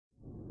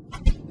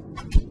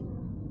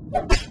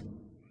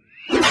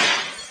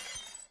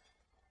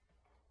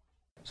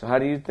So how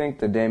do you think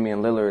the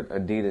Damian Lillard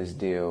Adidas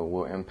deal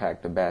will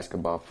impact the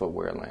basketball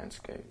footwear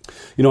landscape?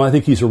 You know, I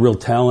think he's a real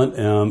talent.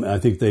 I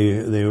think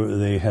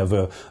they have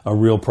a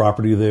real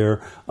property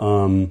there.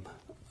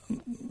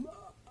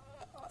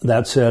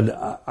 That said,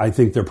 I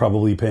think they're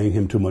probably paying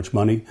him too much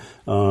money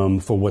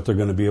for what they're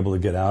going to be able to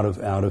get out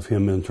of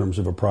him in terms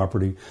of a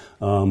property,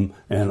 and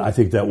I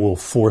think that will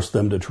force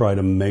them to try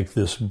to make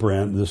this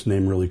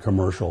name really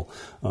commercial.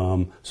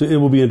 So it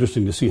will be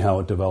interesting to see how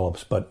it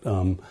develops. But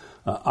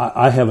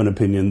I have an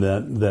opinion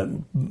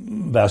that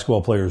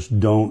basketball players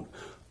don't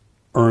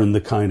earn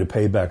the kind of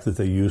payback that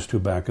they used to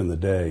back in the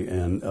day,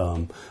 and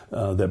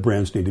that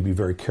brands need to be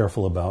very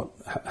careful about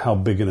how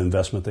big an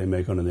investment they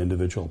make on an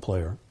individual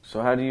player.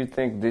 So how do you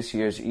think this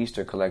year's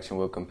Easter collection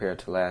will compare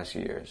to last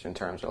year's in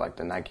terms of like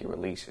the Nike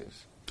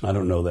releases? I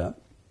don't know that.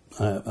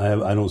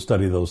 I don't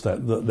study those.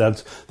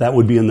 That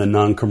would be in the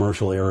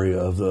non-commercial area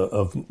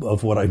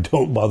of what I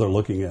don't bother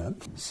looking at.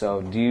 So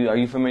are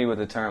you familiar with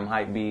the term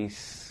hype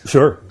beast?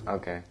 Sure.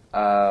 Okay.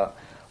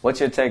 What's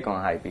your take on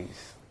hype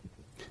beast?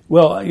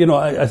 Well, you know,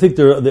 I think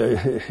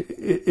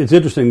it's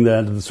interesting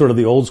that sort of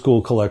the old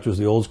school collectors,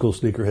 the old school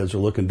sneakerheads, are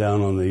looking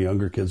down on the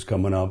younger kids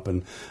coming up,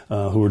 and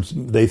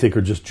they think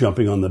are just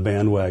jumping on the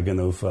bandwagon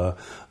of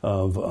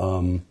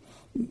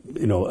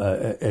you know,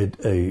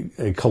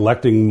 a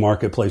collecting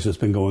marketplace that's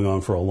been going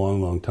on for a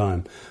long, long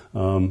time.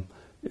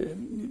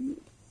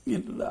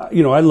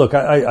 You know,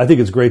 I think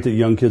it's great that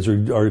young kids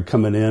are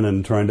coming in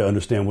and trying to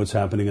understand what's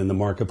happening in the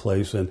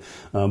marketplace,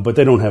 but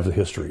they don't have the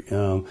history.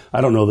 I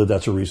don't know that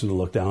that's a reason to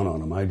look down on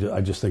them.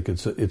 I just think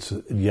it's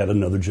yet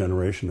another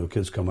generation of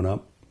kids coming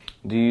up.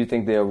 Do you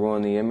think they'll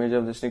ruin the image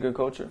of the sneaker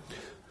culture?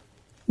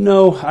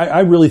 No, I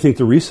really think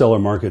the reseller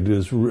market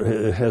is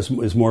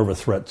more of a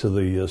threat to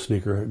the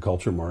sneaker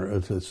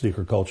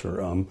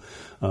culture.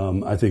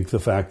 I think the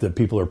fact that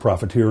people are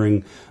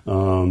profiteering, you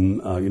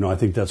know, I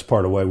think that's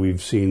part of why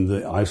we've seen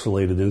the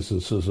isolated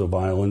instances of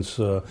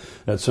violence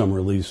at some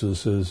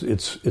releases.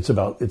 It's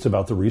about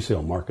the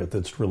resale market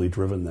that's really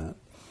driven that.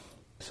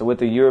 So with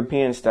the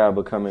European style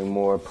becoming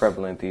more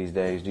prevalent these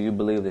days, do you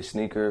believe the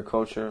sneaker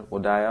culture will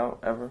die out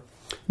ever?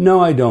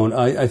 No, I don't.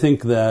 I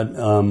think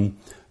that.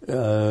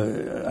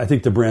 I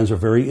think the brands are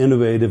very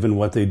innovative in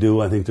what they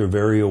do. I think they're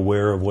very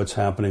aware of what's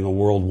happening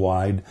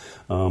worldwide.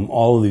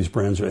 All of these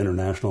brands are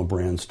international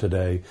brands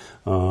today.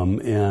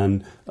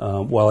 And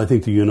while I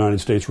think the United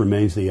States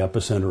remains the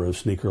epicenter of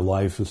sneaker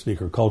life and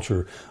sneaker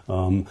culture,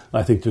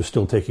 I think they're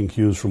still taking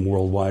cues from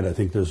worldwide. I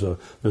think there's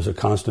a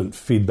constant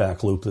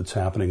feedback loop that's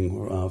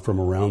happening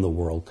from around the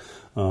world.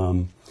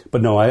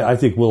 But no, I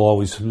think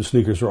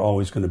sneakers are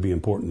always going to be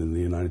important in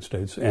the United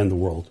States and the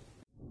world.